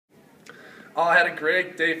I had a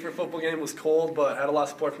great day for a football game. It was cold, but had a lot of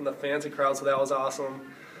support from the fans and crowd, so that was awesome.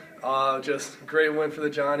 Just great win for the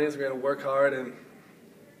Johnnies. We're going to work hard and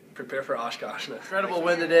prepare for Oshkosh. Incredible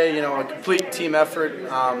win today, a complete team effort.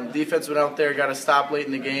 Defense went out there, got a stop late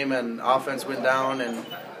in the game, and offense went down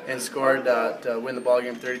and scored to win the ball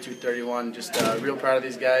game 32-31. Just real proud of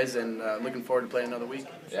these guys and looking forward to playing another week.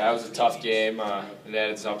 Yeah, it was a tough game. It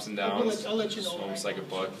had its ups and downs. It's almost like a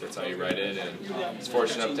book. That's how you write it. And I was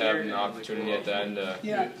fortunate enough to have an opportunity at the end to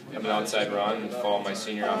have an outside run and follow my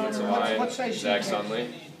senior offensive line, Zach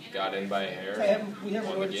Sunley. Got in by a hair and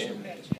won the game.